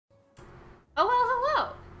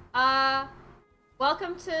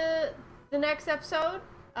welcome to the next episode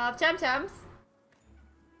of Temtems.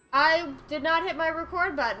 I did not hit my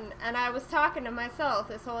record button, and I was talking to myself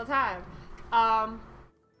this whole time. Yeah,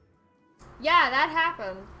 that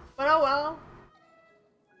happened. But oh well.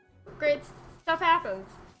 Great stuff happens.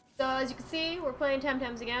 So as you can see, we're playing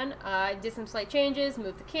Temtems again. I did some slight changes,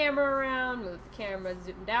 moved the camera around, moved the camera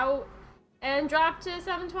zoomed out, and dropped to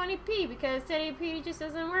 720p because 1080p just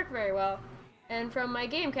doesn't work very well. And from my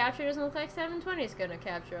game capture, it doesn't look like 720 is gonna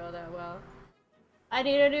capture all that well. I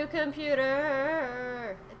need a new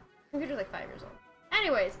computer. The computer's like 5 years old.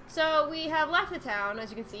 Anyways, so we have left the town, as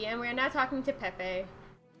you can see, and we are now talking to Pepe,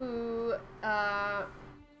 who,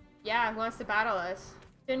 yeah, wants to battle us.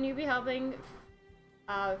 Shouldn't you be helping,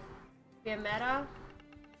 Fiametta?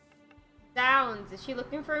 Sounds. Is she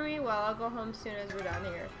looking for me? Well, I'll go home soon as we're done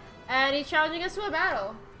here. And he's challenging us to a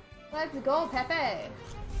battle. Let's go, Pepe.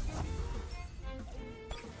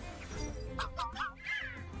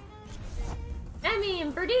 Emmy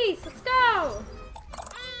and Bernice, let's go!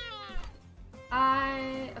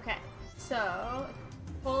 Okay, so,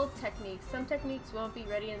 hold techniques. Some techniques won't be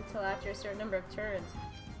ready until after a certain number of turns.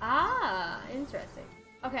 Ah, interesting.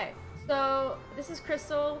 Okay, so, this is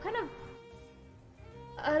Crystal. What kind of...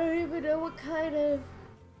 I don't even know what kind of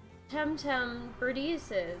Temtem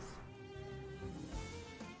Bernice is.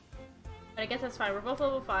 But I guess that's fine. We're both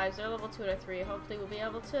level 5s. They're level 2 and a 3. Hopefully we'll be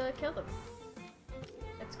able to kill them.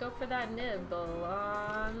 Let's go for that nibble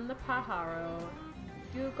on the Pajaro.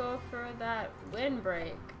 You go for that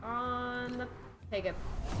windbreak on the Pig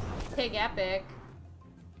Epic.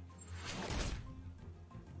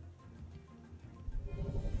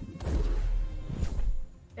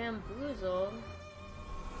 Bamboozle?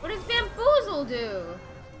 What does Bamboozle do?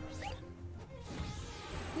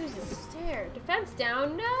 Use a stare. Defense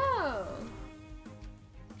down? No!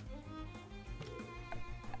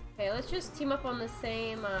 Okay, let's just team up on the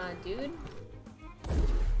same, dude.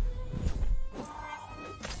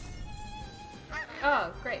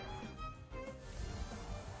 Oh, great.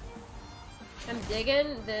 I'm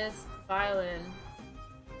digging this violin.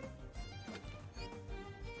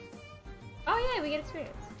 Oh yeah, we get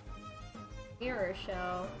experience. Mirror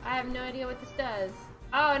shell. I have no idea what this does.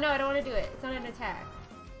 Oh no, I don't want to do it. It's not an attack.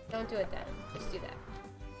 Don't do it then. Just do that.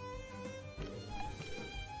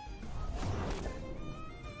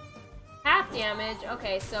 Half damage.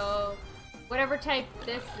 Okay, so whatever type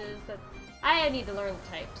this is, that I need to learn the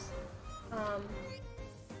types.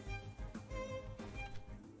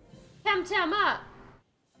 Temtem up!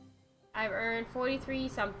 I've earned 43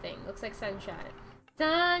 something. Looks like sunshine.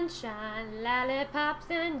 Sunshine, lollipops,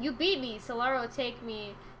 and you beat me. Solaro, take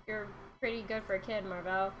me. You're pretty good for a kid,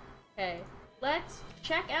 Marvel. Okay, let's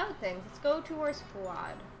check out things. Let's go to our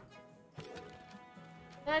squad.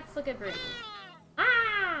 Let's look at Brady.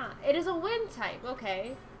 Ah! It is a wind type.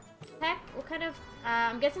 Okay. Heck, what kind of...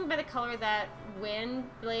 I'm guessing by the color that wind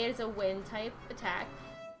blade is a wind type attack.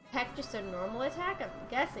 Heck, just a normal attack? I'm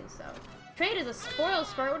guessing so. Trade is a spoil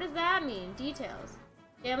spurt. What does that mean? Details.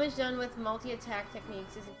 Damage done with multi-attack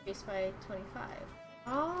techniques is increased by 25.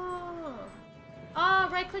 Oh. Oh,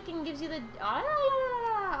 right-clicking gives you the...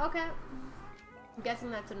 Ah, okay. I'm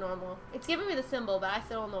guessing that's a normal. It's giving me the symbol, but I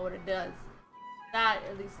still don't know what it does. That,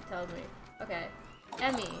 at least it tells me. Okay.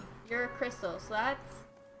 Emmy, you're a crystal, so that's...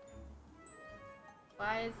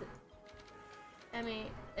 Why is it...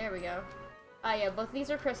 Emmy, there we go. Ah, yeah, both of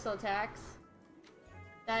these are crystal attacks.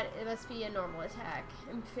 That, it must be a normal attack.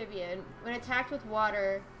 Amphibian. When attacked with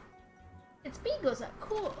water, its speed goes up.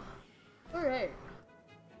 Cool. Alright.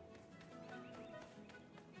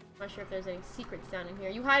 Not sure if there's any secrets down in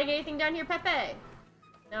here. You hiding anything down here, Pepe?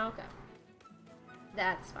 No? Okay.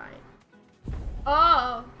 That's fine.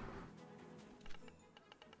 Oh!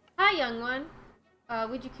 Hi, young one.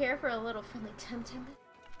 Would you care for a little friendly Temtem?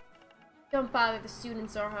 Don't bother the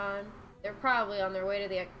students, Orhan. They're probably on their way to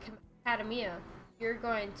the Academia. You're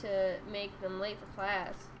going to make them late for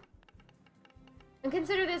class. And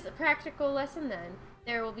consider this a practical lesson then.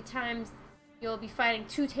 There will be times you'll be fighting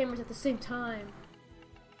 2 tamers at the same time.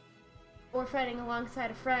 Or fighting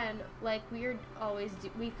alongside a friend like we always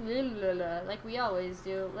do. Like we always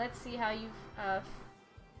do. Let's see how you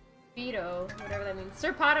Vito, whatever that means.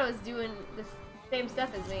 Sir Pato is doing the same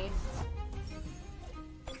stuff as me.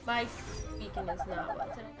 My speaking is not well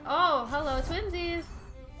today. Oh, hello, twinsies!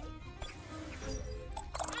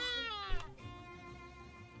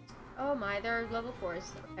 Oh my, they're level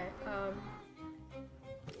 4s. Okay,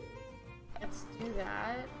 let's do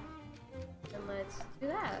that. And let's do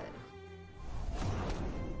that.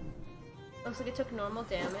 Looks like it took normal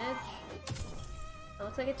damage. It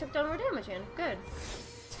looks like it took downward damage again. Good.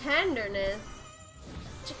 Tenderness.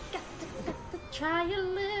 try a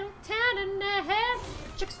little tenderness.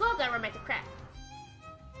 Chicks love that romantic crap.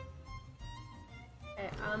 Okay,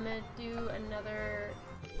 I'm gonna do another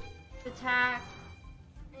attack.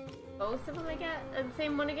 Both of them I get, and the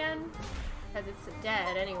same one again? Because it's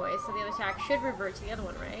dead anyway, so the other attack should revert to the other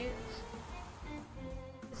one, right?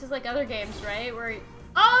 This is like other games, right? Where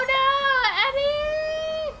oh no!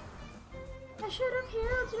 Eddie! I should have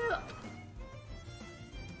healed you!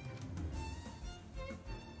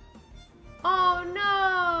 Oh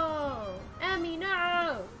no! Emmy,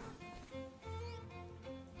 no!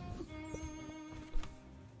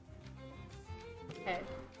 Okay.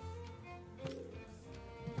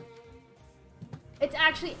 It's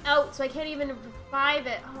actually out, so I can't even revive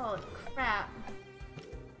it. Holy crap.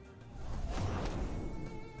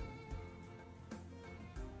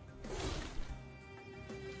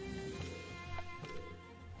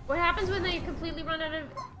 What happens when they completely run out of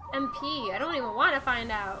MP? I don't even want to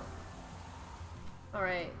find out.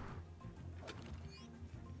 Alright.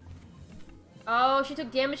 Oh, she took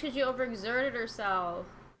damage because she overexerted herself.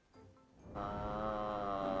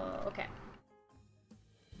 Okay.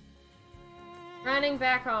 Running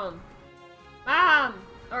back home. Mom!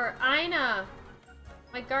 Or Ina!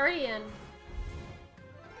 My guardian.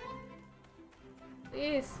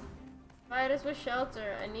 Please. Provide us with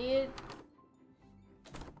shelter. I need...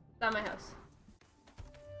 It's not my house.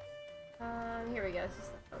 Here we go. This is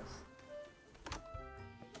the house.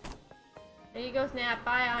 There you go, Snap.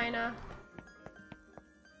 Bye, Ina.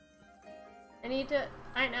 I need to...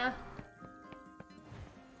 Ina.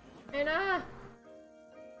 Ina!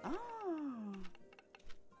 Oh.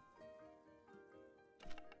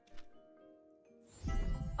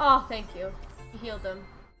 Oh, thank you. You healed them.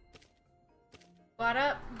 What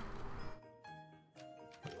up?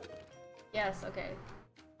 Yes, okay.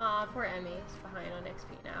 Aw, poor Emmy's behind on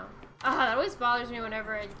XP now. Ah, that always bothers me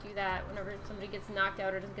whenever I do that. Whenever somebody gets knocked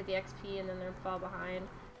out or doesn't get the XP and then they fall behind.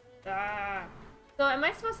 Ah. So am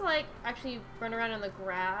I supposed to, like, actually run around in the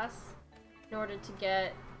grass in order to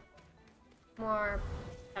get more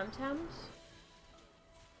Temtems?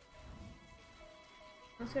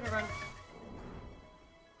 I'm just gonna run.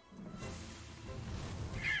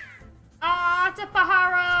 Ah, it's a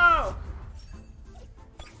Pajaro!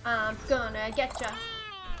 I'm gonna get ya.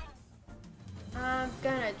 I'm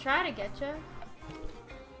gonna try to get ya.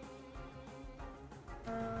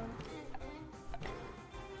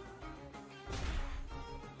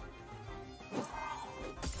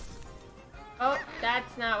 Oh,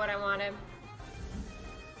 that's not what I wanted.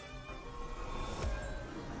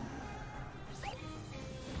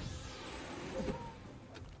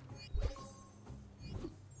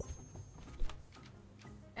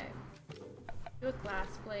 Okay. Do a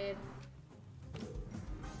glass blade.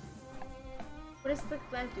 What does the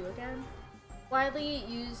glass do again? Widely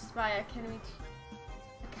used by academia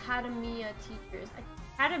teachers.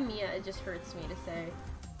 Academia, it just hurts me to say.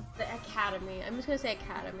 The academy. I'm just gonna say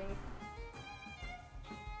academy.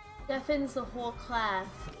 Deafens the whole class.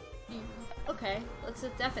 Okay, let's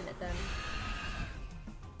deafen it then.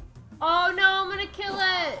 Oh no, I'm gonna kill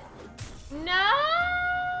it! No!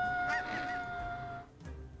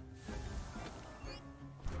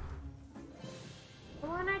 I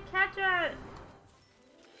wanna catch it!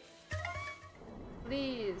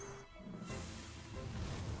 Please.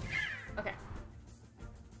 Okay.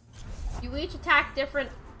 You each attack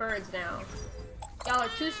different birds now. Y'all are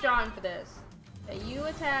too strong for this. Okay, you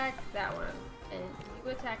attack that one, and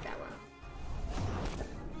you attack that one.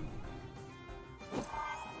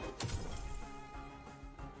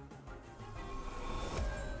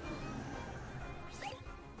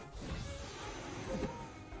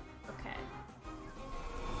 Okay.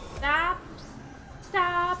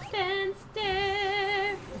 Stop and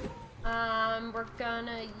stare. We're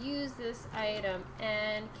gonna use this item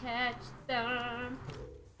and catch them.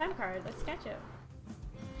 Time card, let's catch it.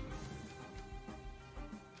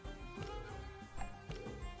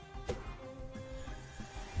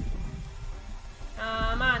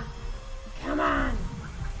 Come on. Come on.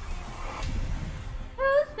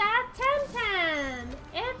 Who's that Temtem?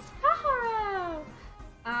 It's Pajaro.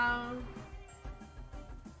 I'm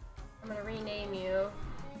gonna rename you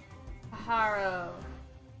Pajaro.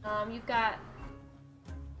 You've got,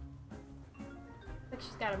 looks like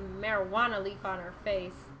she's got a marijuana leaf on her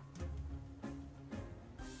face.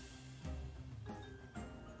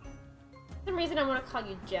 For some reason I want to call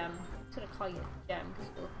you Gem. I'm just gonna call you Gem because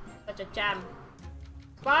you're such a gem.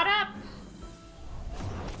 Squad up!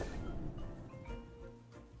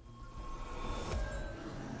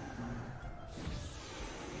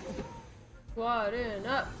 Squatting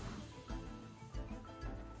up!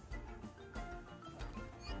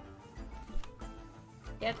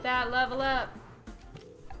 Get that level up.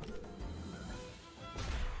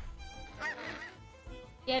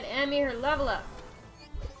 Get Emmy her level up.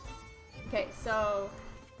 Okay, so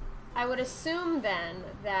I would assume then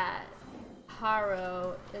that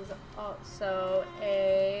Haro is also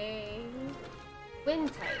a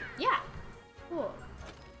wind type. Yeah, cool.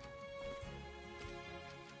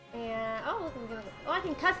 And oh, look, oh, I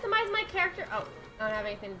can customize my character. Oh, I don't have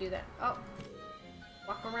anything to do that. Oh,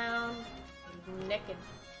 walk around naked.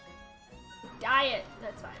 Diet.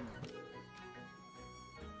 That's fine.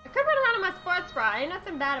 I could run around in my sports bra. Ain't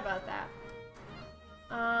nothing bad about that.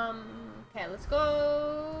 Okay, let's go.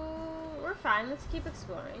 We're fine. Let's keep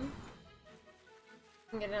exploring.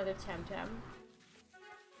 And get another Temtem.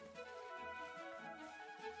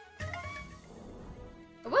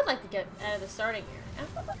 I would like to get out of the starting area.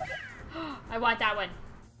 I want that one.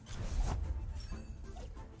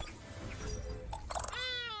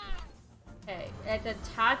 Okay, it's a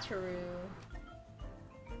Tataru.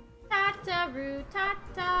 Tataru,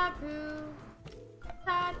 Tataru.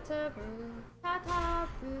 Tataru,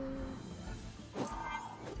 Tataru.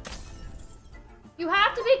 You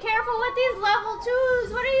have to be careful with these level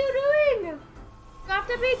 2s! What are you doing? You have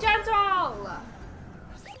to be gentle!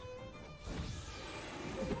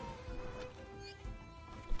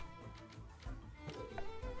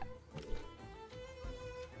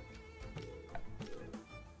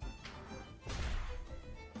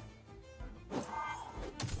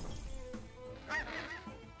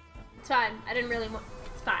 It's fine. I didn't really want...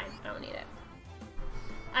 It's fine. I don't need it.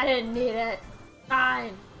 I didn't need it.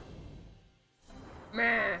 Fine.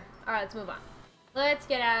 Meh. Alright, let's move on. Let's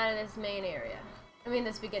get out of this main area. I mean,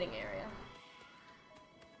 this beginning area.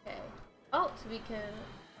 Okay. Oh, so we can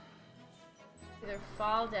either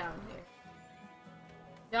fall down here.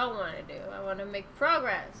 Don't want to do. I want to make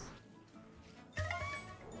progress.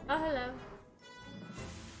 Oh, hello.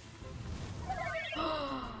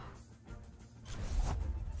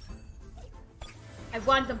 I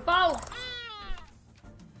want them both!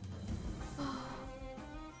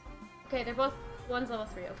 Okay, they're both... One's level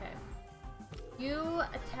 3, okay. You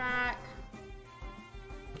attack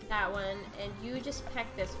that one, and you just peck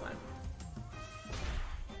this one.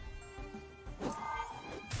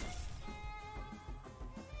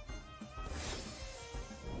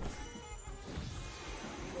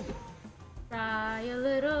 Try a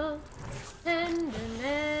little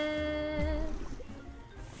tenderness.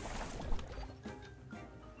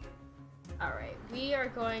 Alright, we are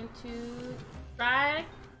going to try to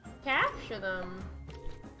capture them.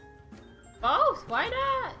 Both, why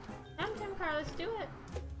not? Temtem car, let's do it.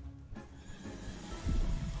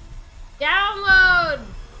 Download!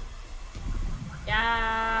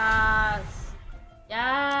 Yes!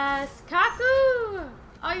 Yes! Kaku!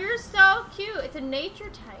 Oh, you're so cute. It's a nature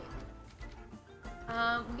type.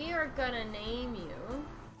 We are gonna name you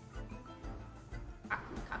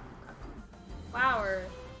Kaku, Kaku, Kaku. Flower.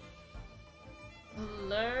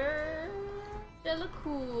 Fleur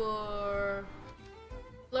Delacour.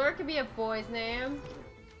 Fleur could be a boy's name.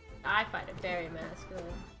 I find it very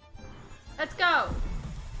masculine. Let's go!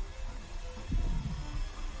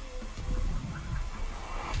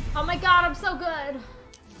 Oh my god, I'm so good!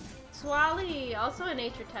 Swally, also a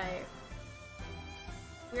nature type.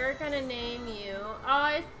 We're gonna name you... Oh,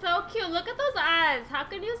 it's so cute! Look at those eyes! How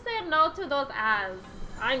can you say no to those eyes?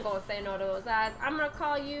 I ain't gonna say no to those eyes. I'm gonna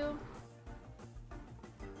call you...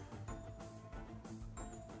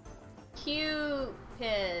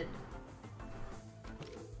 Cupid.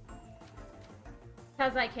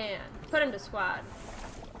 Because I can. Put him to squad.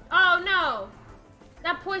 Oh no!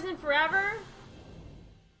 That poison forever?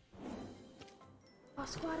 Oh,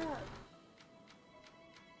 squad up.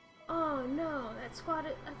 Oh no, that squad...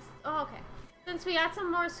 That's... Oh, okay. Since we got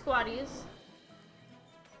some more squaddies,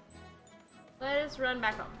 let us run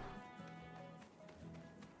back home.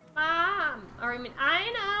 Mom! Or I mean,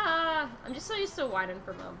 Ina! I'm just so used to whining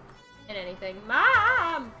for Mom. In anything.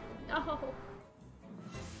 Mom! No!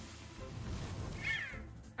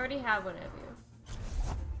 I already have one of you.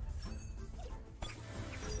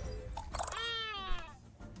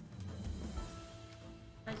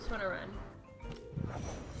 I just want to run.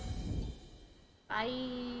 Bye!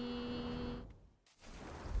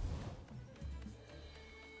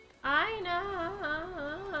 I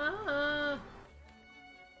know!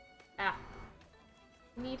 Ah.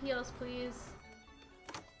 Need heals, please.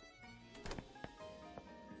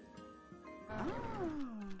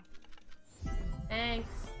 Thanks.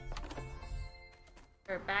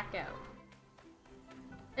 We're back out.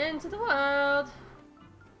 Into the world!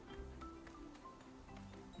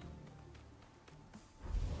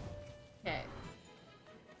 Okay.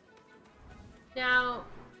 Now,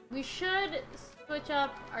 we should switch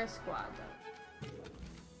up our squad, though.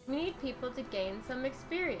 We need people to gain some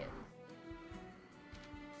experience.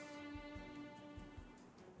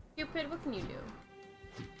 Cupid, what can you do?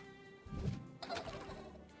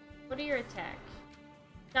 What are your attacks?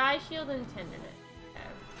 Die, shield, and tenderness. Okay.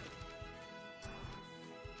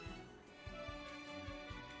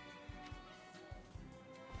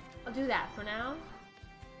 I'll do that for now.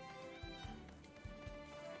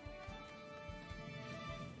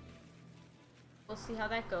 We'll see how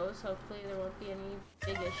that goes. Hopefully there won't be any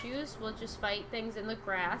big issues. We'll just fight things in the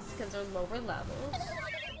grass because they're lower levels.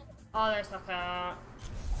 Oh, there's like a...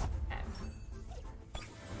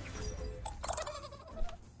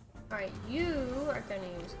 Alright, you are gonna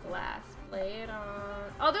use glass blade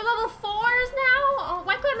on... Oh, they're level 4s now? Oh,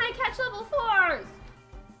 why couldn't I catch level 4s?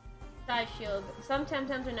 Side shield. Some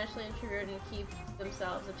Temtems are naturally introverted and keep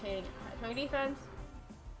themselves obtaining 20 defense.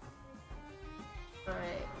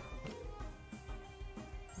 Alright.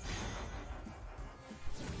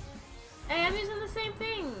 Hey, I'm using the same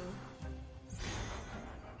thing!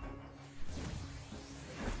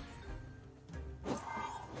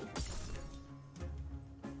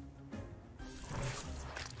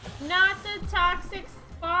 Not the toxic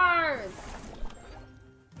spars!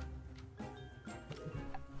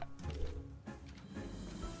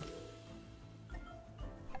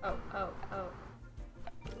 Oh.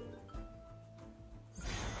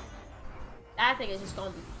 That thing is just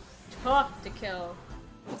gonna be tough to kill.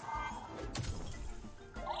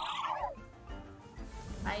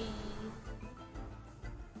 Bye.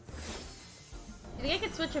 Do you think I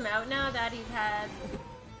could switch him out now that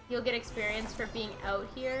he'll get experience for being out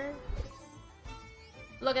here?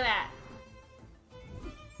 Look at that.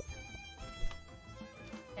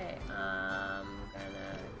 Okay, I'm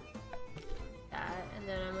gonna do that, and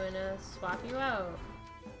then I'm gonna swap you out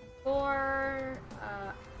for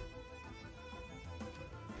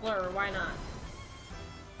Blur. Why not?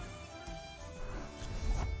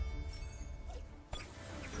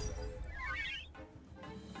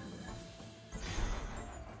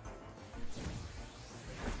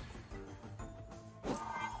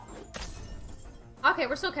 Okay,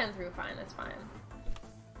 we're still cutting through fine, that's fine.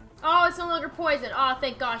 Oh, it's no longer poison. Oh,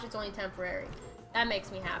 thank gosh, it's only temporary. That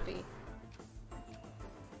makes me happy.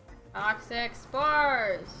 Toxic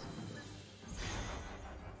spores!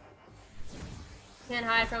 Can't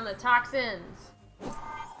hide from the toxins.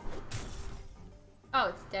 Oh,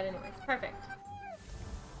 it's dead anyways. Perfect.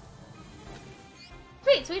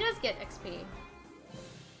 Sweet, so he does get XP.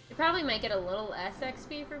 He probably might get a little less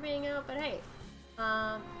XP for being out, but hey.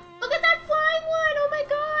 Look at that flying one! Oh my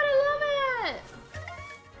god, I love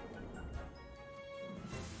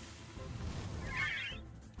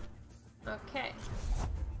it! Okay.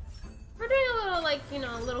 We're doing a little, like, you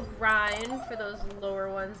know, a little grind for those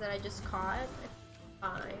lower ones that I just caught. It's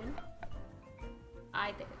fine.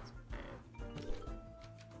 I think it's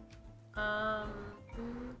fine.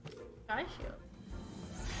 Sky shield.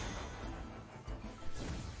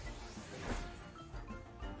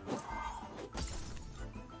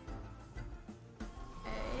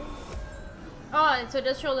 Oh, and so it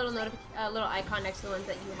does show a little little icon next to the ones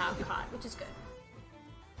that you have caught, which is good.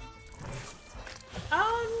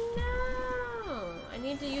 Oh no! I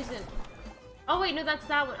need to use it. Oh wait, no, that's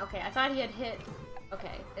that one. Okay, I thought he had hit.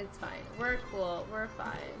 Okay, it's fine. We're cool. We're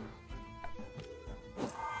fine.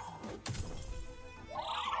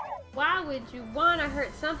 Why would you want to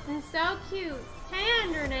hurt something so cute?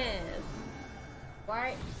 Tenderness.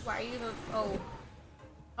 Why are you even? Oh,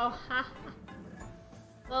 ha.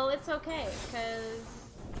 Well, it's okay, because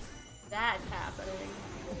that's happening.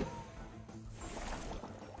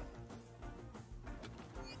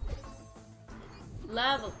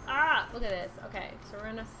 Level up! Look at this. Okay, so we're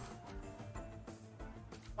gonna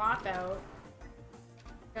swap out.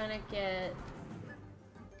 We're gonna get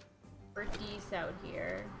Bertice out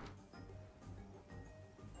here.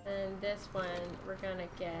 And this one, we're gonna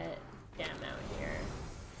get Jam out here.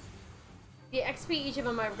 The XP each of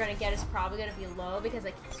them are going to get is probably going to be low because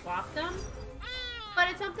I can swap them. But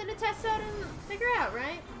it's something to test out and figure out,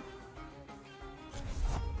 right?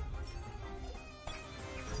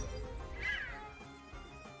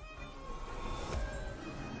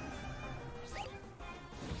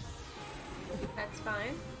 That's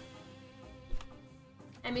fine.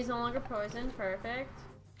 Emmy's no longer poisoned. Perfect.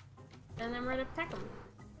 And then we're going to peck him.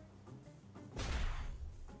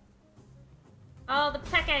 Oh, the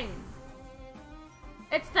pecking!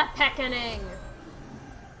 It's the peckening!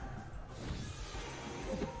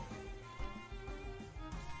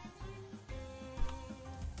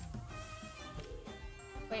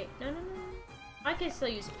 Wait, no. I can still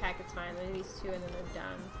use pack, it's fine. There's these two and then they're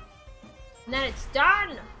done. And then it's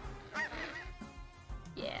done!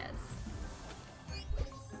 Yes.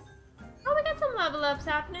 Oh, we got some level ups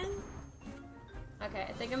happening. Okay,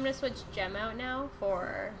 I think I'm gonna switch Gem out now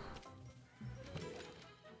for...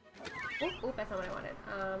 Oop, that's not what I wanted.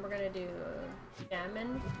 We're gonna do Gem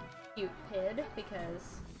and Cupid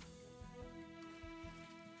because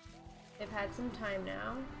they've had some time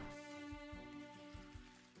now.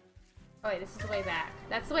 Oh wait, this is the way back.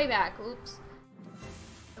 That's the way back, oops.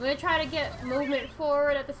 I'm gonna try to get movement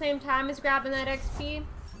forward at the same time as grabbing that XP.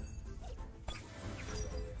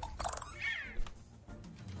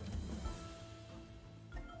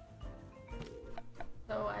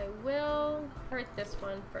 So I will hurt this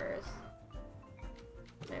one first.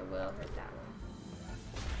 I will hurt that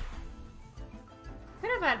one.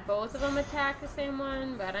 Could have had both of them attack the same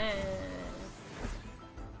one, but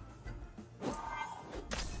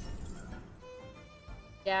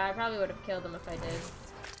yeah, I probably would have killed them if I did.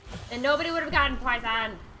 And nobody would have gotten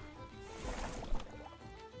poisoned!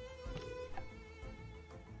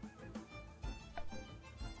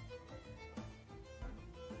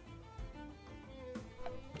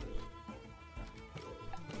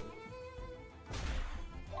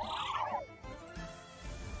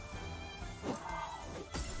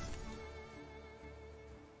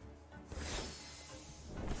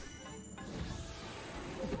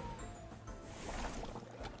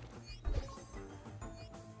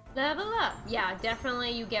 Level up! Yeah,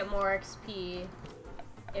 definitely you get more XP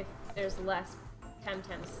if there's less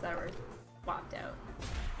Temtems that were swapped out.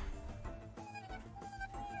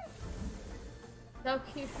 So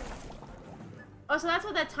cute. Oh, so that's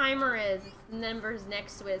what that timer is. It's the numbers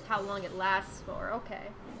next to it is how long it lasts for. Okay,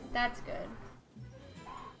 that's good.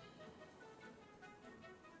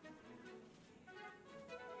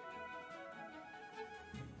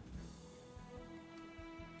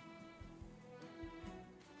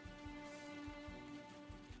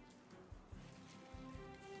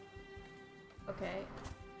 Okay.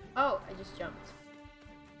 Oh, I just jumped.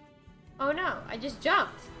 Oh no, I just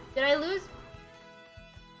jumped. Did I lose?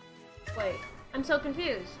 Wait, I'm so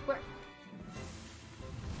confused. Where?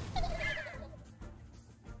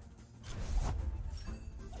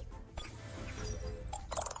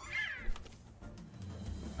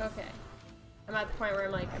 Okay. I'm at the point where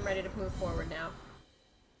I'm ready to move forward now.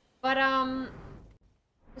 But,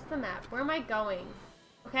 what's the map? Where am I going?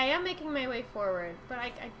 Okay, I'm making my way forward, but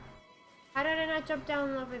how did I not jump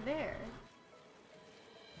down over there?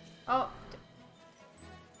 Oh.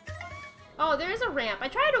 Oh, there's a ramp. I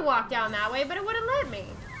tried to walk down that way, but it wouldn't let me.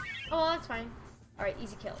 Oh, well, that's fine. Alright,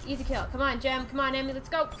 easy kill. Easy kill. Come on, Gem. Come on, Emmy. Let's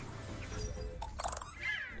go.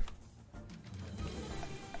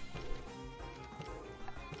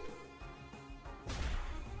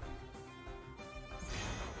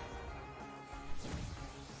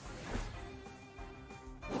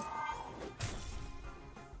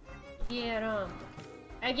 Yeah,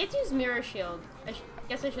 I get to use Mirror Shield. I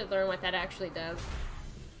guess I should learn what that actually does.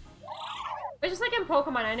 But just like in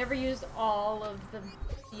Pokemon, I never used all of the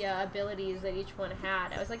abilities that each one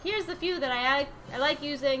had. I was like, here's the few that I like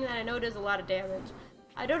using that I know does a lot of damage.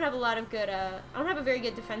 I don't have a lot of good, I don't have a very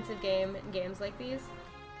good defensive game in games like these.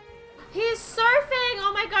 He's surfing!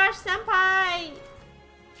 Oh my gosh, Senpai!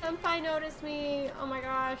 Senpai noticed me. Oh my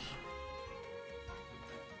gosh.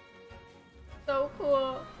 So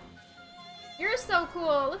cool. You're so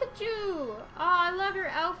cool. Look at you. Oh, I love your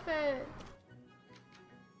outfit.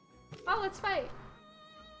 Oh, let's fight.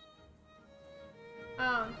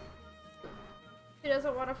 He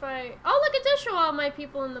doesn't want to fight. Oh, look, it does show all my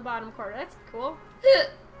people in the bottom corner. That's cool.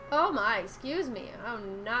 Oh my, excuse me. I do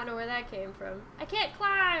not know where that came from. I can't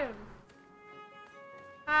climb.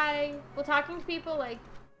 Hi. Well, talking to people, like...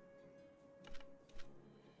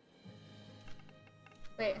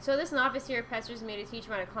 Wait, so this novice here pesters me to teach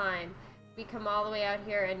him how to climb. We come all the way out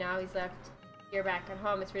here and now he's left here back at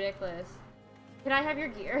home. It's ridiculous. Can I have your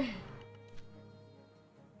gear?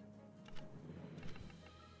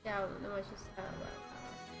 Yeah, no, it's just, well,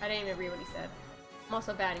 I didn't even read what he said. I'm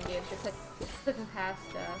also bad in games, just clicking past,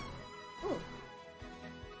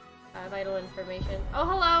 vital information. Oh,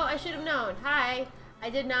 hello, I should have known. Hi, I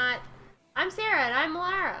did not. I'm Sarah, and I'm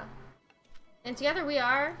Lara. And together we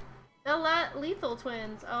are the Lethal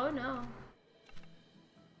Twins. Oh, no.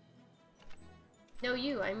 No,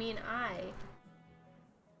 you, I mean I.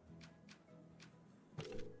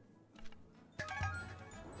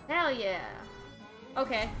 Hell yeah.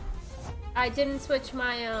 Okay. I didn't switch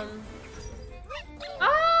my,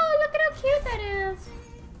 Oh, look at how cute that is!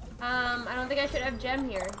 I don't think I should have Gem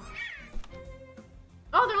here.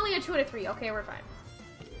 Oh, they're only a 2 and a 3. Okay, we're fine.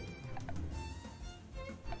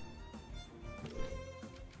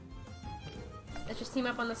 just team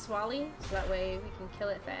up on the Swally, so that way we can kill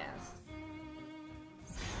it fast.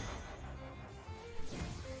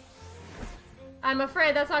 I'm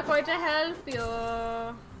afraid that's not going to help you.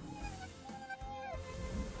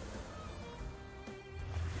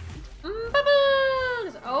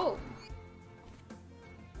 Bubbles! Oh.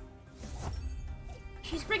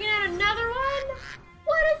 She's bringing out another one?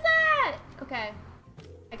 What is that? Okay.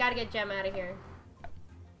 I gotta get Gem out of here.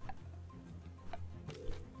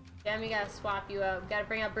 Gem, you gotta swap you out. Gotta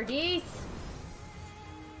bring out Berdice.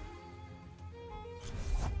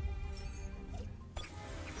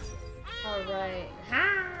 Alright.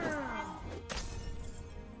 Ha!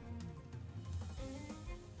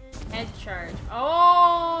 Head charge.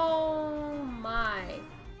 Oh my.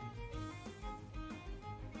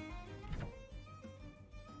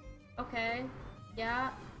 Okay.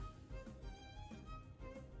 Yeah.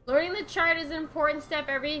 Learning the chart is an important step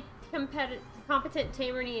every competent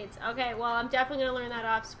tamer needs. Okay, well, I'm definitely gonna learn that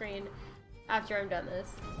off screen after I'm done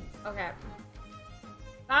this. Okay.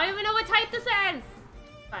 I don't even know what type this is!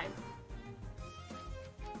 Fine.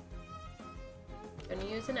 I'm gonna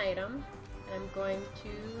use an item, and I'm going to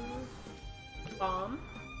bomb.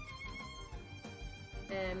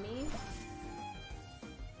 Emmy.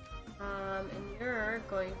 And you're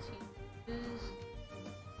going to use...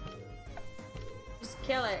 Just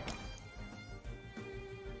kill it.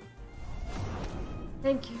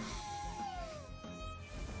 Thank you.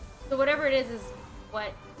 So whatever it is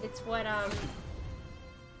what, it's what,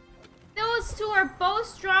 those two are both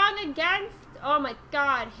strong against, oh my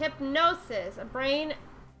god, hypnosis, a brain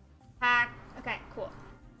hack. Okay, cool.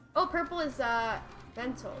 Oh, purple is,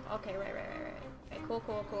 mental. Okay, right. Okay,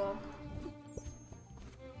 cool.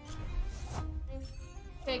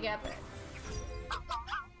 Okay, get it.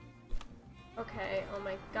 Okay, oh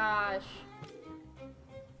my gosh.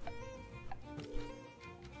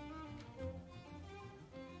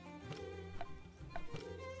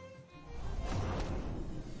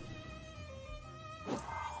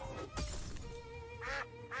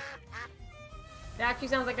 It actually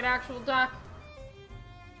sounds like an actual duck.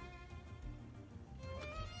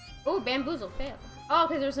 Oh, bamboozle failed. Oh,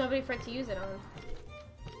 because there's nobody for it to use it on.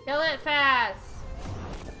 Kill it fast.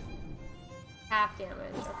 Half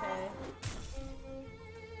damage, okay.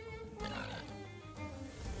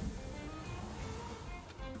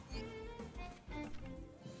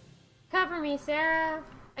 Cover me, Sarah.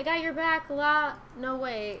 I got your back a lot. No,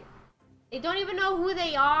 wait. They don't even know who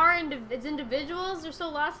they are as individuals. They're so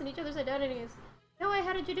lost in each other's identities. No way,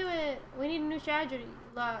 how did you do it? We need a new strategy.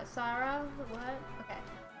 Sarah? What? Okay.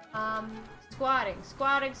 Squatting.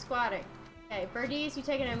 Okay, Berdice, you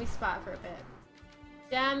take an enemy spot for a bit.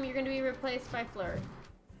 Gem, you're gonna be replaced by Fleur.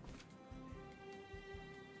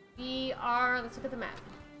 Let's look at the map.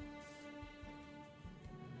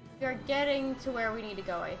 We are getting to where we need to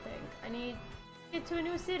go, I think. I need to get to a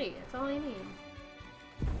new city. That's all I need.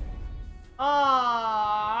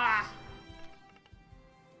 Oh!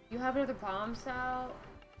 You have another bomb cell?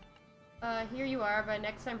 Here you are, but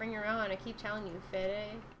next time bring your own. I keep telling you,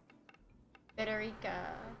 Federica,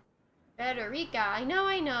 I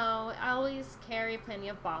know. I always carry plenty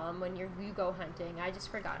of bomb when you go hunting. I just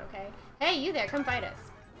forgot, okay? Hey, you there, come fight us.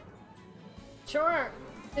 Sure,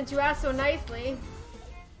 since you asked so nicely.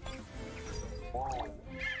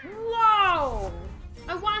 Whoa!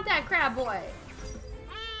 I want that crab boy.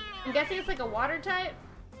 I'm guessing it's like a water type.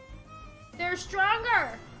 They're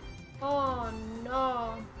stronger! Oh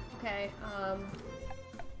no. Okay, I'm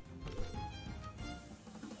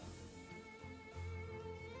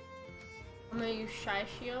gonna use Shy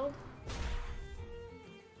Shield.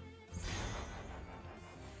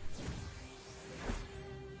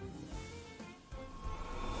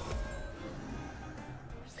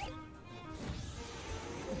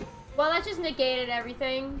 Well, that just negated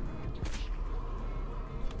everything.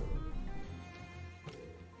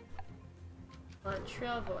 On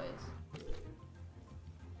Trill Voice.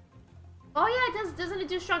 Oh yeah, it does. Doesn't it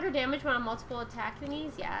do stronger damage when on multiple attack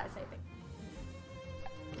thingies? Yes, I think.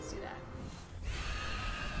 Let's do that.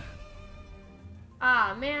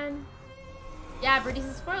 Ah, man. Yeah, Berdice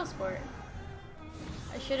is Spoil Sport.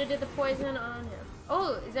 I should have did the poison on him.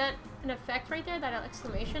 Oh, is that an effect right there? That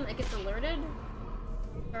exclamation? Like it's alerted?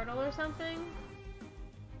 Turtle or something?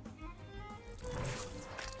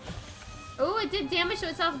 Oh, it did damage to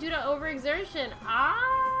itself due to overexertion.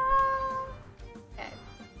 Ah! Okay.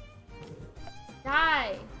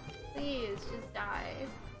 Die. Please, just die.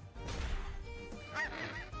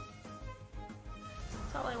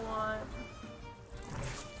 That's all I want.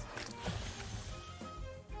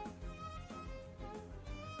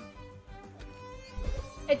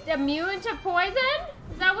 It's immune to poison?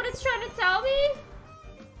 Is that what it's trying to tell me?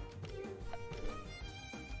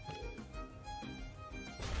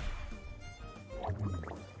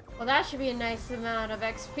 Well, that should be a nice amount of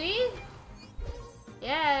XP.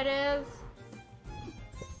 Yeah, it is.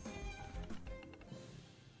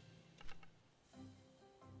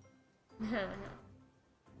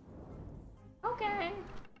 Okay.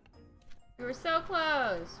 We were so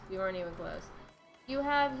close. We weren't even close. You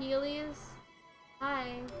have Heelys?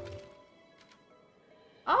 Hi.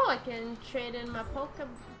 Oh, I can trade in my Pokemon.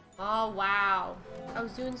 Oh, wow. I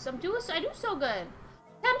do so good.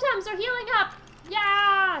 Temtems are healing up.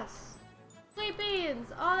 Yes. Sweet beans.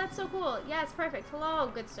 Oh, that's so cool. Yes, perfect. Hello,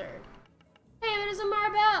 good sir. Hey, it is a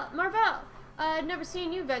Marvel. I've never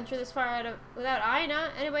seen you venture this far out without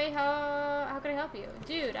Ina. Anyway, how can I help you?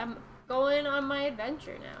 Dude, I'm going on my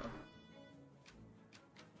adventure now.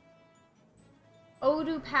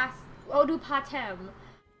 Odupatem.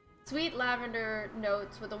 Sweet lavender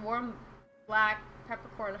notes with a warm black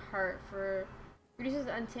peppercorn heart for reduces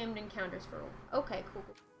untamed encounters for. Okay, cool.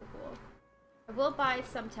 I will buy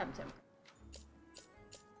some Temtem.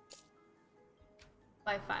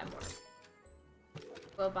 Buy 5 more.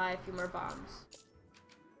 We'll buy a few more bombs.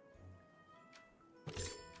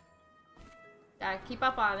 Gotta keep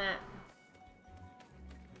up on that.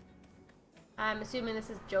 I'm assuming this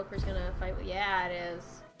is Joker's gonna fight with. Yeah, it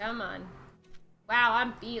is. Come on. Wow,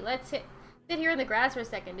 I'm beat. Let's sit here in the grass for a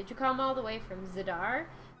second. Did you come all the way from Zadar?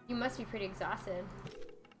 You must be pretty exhausted.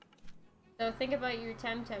 So think about your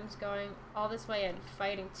Temtems going all this way and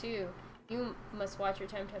fighting too. You must watch your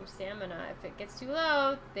Temtem stamina. If it gets too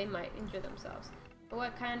low, they might injure themselves. But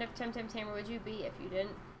what kind of Temtem tamer would you be if you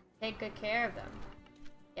didn't take good care of them?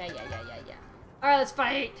 Yeah. Alright, let's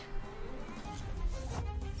fight!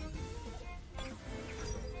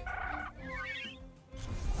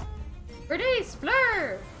 Bernice,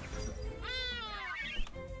 Fleur!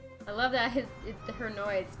 I love that her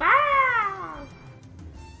noise.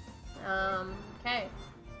 Okay.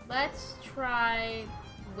 Let's try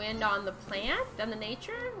wind on the plant, on the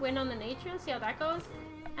nature. Wind on the nature, see how that goes.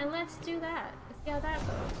 And let's do that. Let's see how that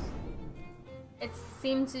goes. It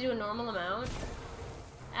seems to do a normal amount.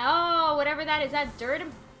 Oh, whatever that is, that dirt?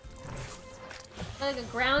 Like a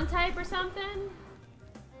ground type or something?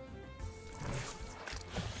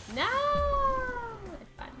 No!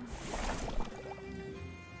 It's fine.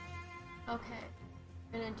 Okay.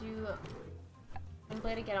 I'm gonna do... I'm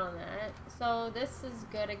glad to get on that. So this is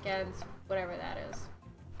good against whatever that is.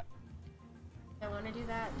 Do I want to do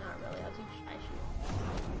that? Not really. I'll do Shy Shoot.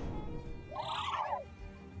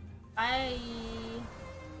 Bye!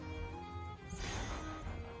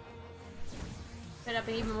 Set up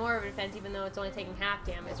even more of a defense even though it's only taking half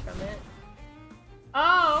damage from it.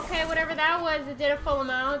 Oh, okay, whatever that was, it did a full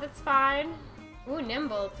amount, that's fine. Ooh,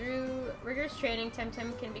 nimble. Through rigorous training,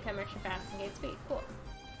 Temtem can become extra fast and gain speed. Cool.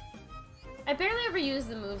 I barely ever use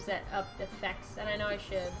the moves that up the effects, and I know I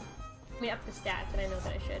should. I mean, up the stats, and I know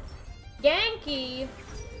that I should. Genki!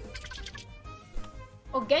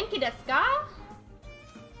 Oh, Genki desu ka?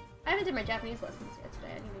 I haven't done my Japanese lessons yet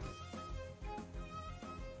today. I need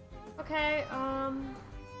to... Okay,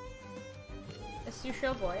 let's do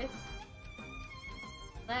shrill voice.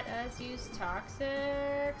 Let us use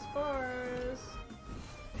toxic spores.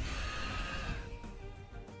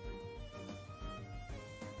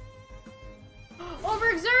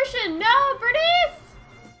 Overexertion! No, Bernice!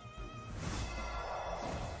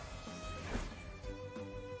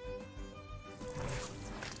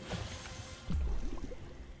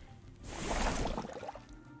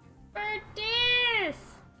 Bernice!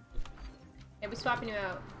 Yeah, we're swapping you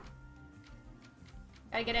out.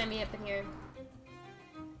 Gotta get Emmy up in here.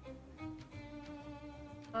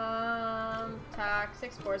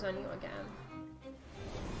 Toxic spores on you again.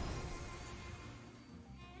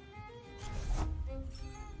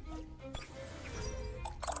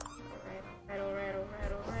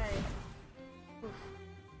 Alright. Oof.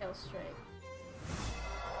 Tail strike.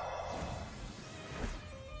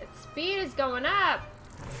 Its speed is going up!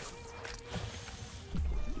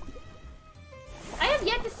 I have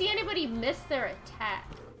yet to see anybody miss their attack.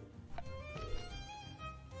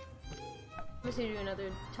 I'm just gonna do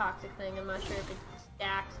another toxic thing. I'm not sure if it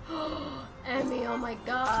stacks. Emmy, oh my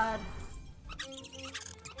god.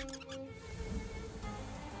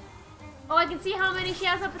 Oh, I can see how many she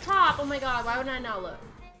has up the top. Oh my god, why wouldn't I not look?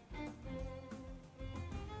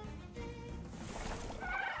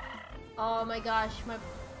 Oh my gosh, my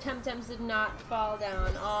Temtems did not fall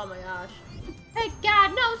down. Oh my gosh. Thank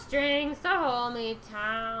god, no strings to hold me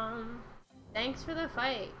down. Thanks for the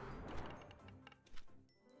fight.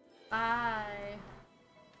 Bye.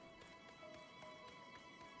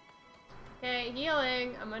 Okay,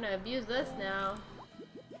 healing. I'm gonna abuse this now.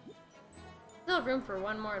 Still have room for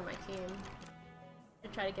one more in my team.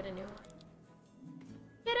 Should try to get a new one.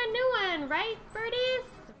 get a new one, right, birdies?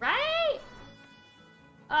 Right?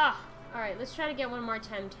 Oh, alright, let's try to get one more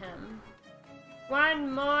Temtem.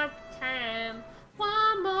 One more time.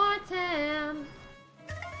 One more time.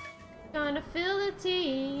 Gonna fill the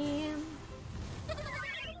team.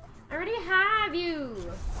 I already have you.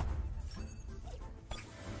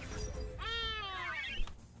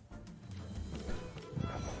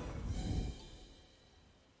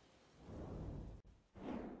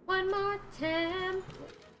 One more time.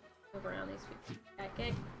 Move around these people.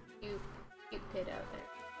 Get cute pit out there.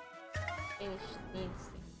 Maybe she needs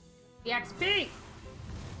the XP.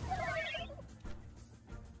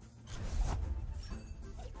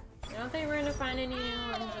 I don't think we're gonna find any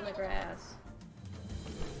new ones in the grass.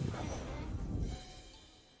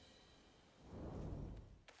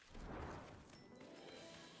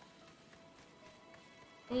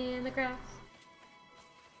 In the grass.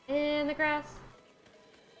 In the grass.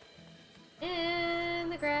 In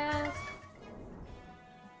the grass.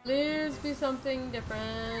 Please be something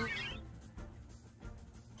different.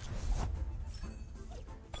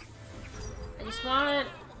 I just want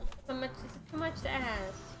so much. It's too much to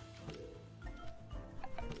ask.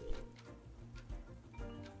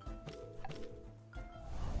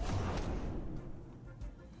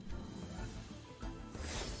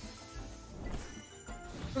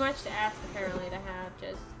 Too much to ask, apparently, to have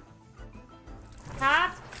just.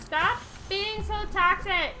 Stop being so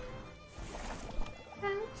toxic.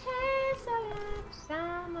 Don't taste like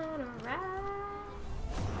someone around.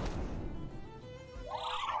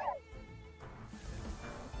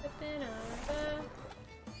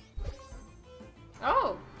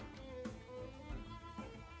 Oh!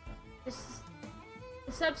 The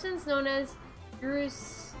substance known as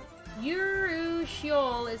urushiol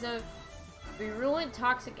is a virulent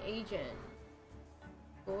toxic agent.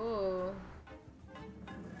 Oh.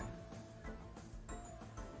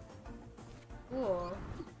 Cool.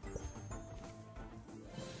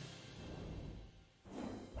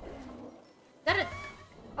 That it?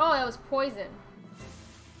 Oh, that was poison.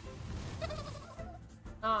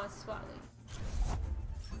 Oh, swatly.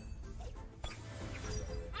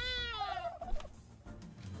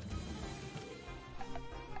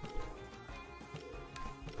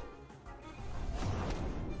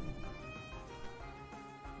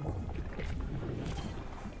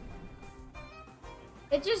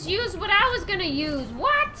 It just used what I was gonna use.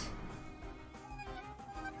 What?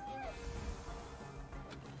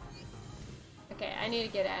 Okay, I need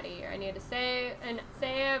to get out of here. I need to save. I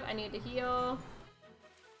need to heal.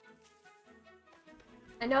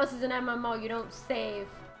 I know this is an MMO. You don't save.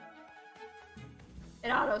 It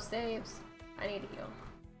auto saves. I need to heal.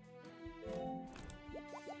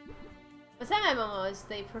 But some MMOs,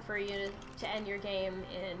 they prefer you to end your game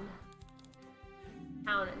in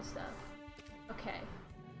town and stuff. Okay.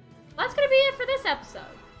 Well, that's gonna be it for this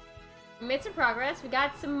episode. We made some progress. We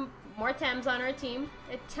got some more Tems on our team.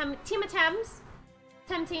 Team of Tems.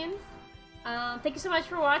 Temteams. Thank you so much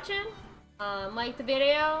for watching. Like the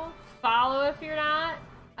video. Follow if you're not.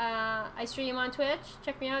 I stream on Twitch.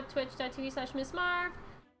 Check me out, twitch.tv/MissMarv.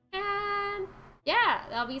 And yeah,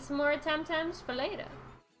 there'll be some more Temtems for later.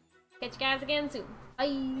 Catch you guys again soon.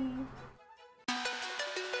 Bye!